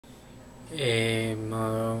Hey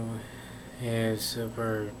Mo, hey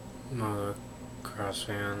Super Motocross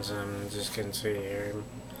fans, I'm just getting to you here.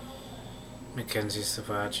 Mackenzie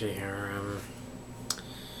Savachi here.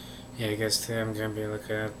 Yeah, I guess today I'm gonna be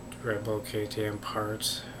looking at Red Bull KTM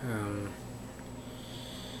parts.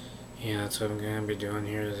 Yeah, that's what I'm gonna be doing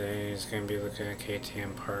here today. Is gonna be looking at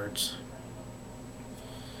KTM parts.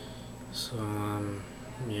 So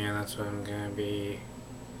yeah, that's what I'm gonna be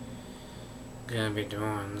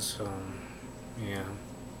doing. So yeah,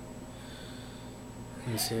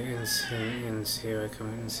 and see what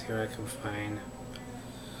I can find.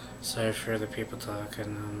 Sorry for the people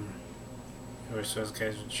talking. I wish those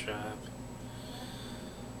guys would shop.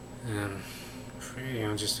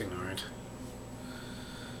 Just ignore it.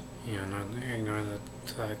 Ignore the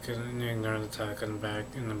talk. Ignore the talk in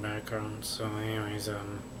the background. So, anyways,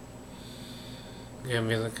 gonna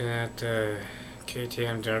be looking at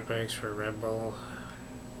KTM dirt bikes for Red Bull,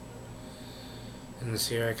 and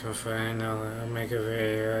see what I can find. I'll make a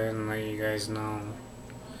video and let you guys know.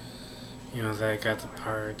 That I got the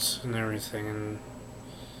parts and everything, and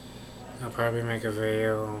I'll probably make a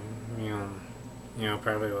video.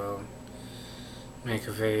 Probably will make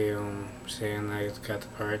a video saying I got the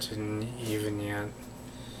parts and even yet,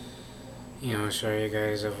 show you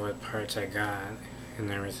guys of what parts I got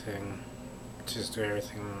and everything. Just do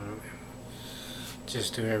everything.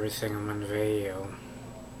 Just do everything in one video.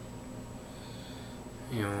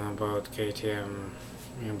 About KTM,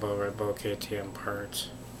 about Red Bull KTM parts,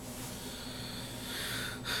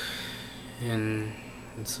 and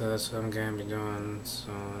so that's what I'm gonna be doing.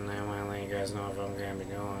 So, and I want to let you guys know what I'm gonna be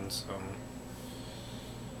doing. So,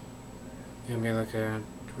 gonna be looking at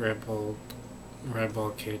Red Bull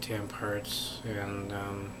KTM parts and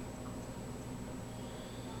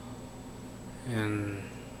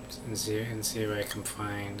see what I can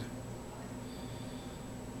find.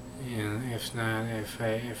 And if not, I'll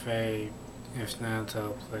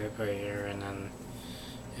play it by ear, and then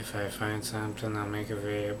if I find something, I'll make a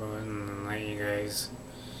video about it and then let you guys,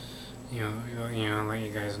 let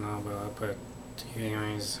you guys know about it. But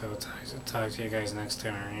anyways, I'll talk to you guys next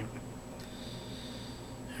time.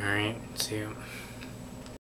 All right. See you.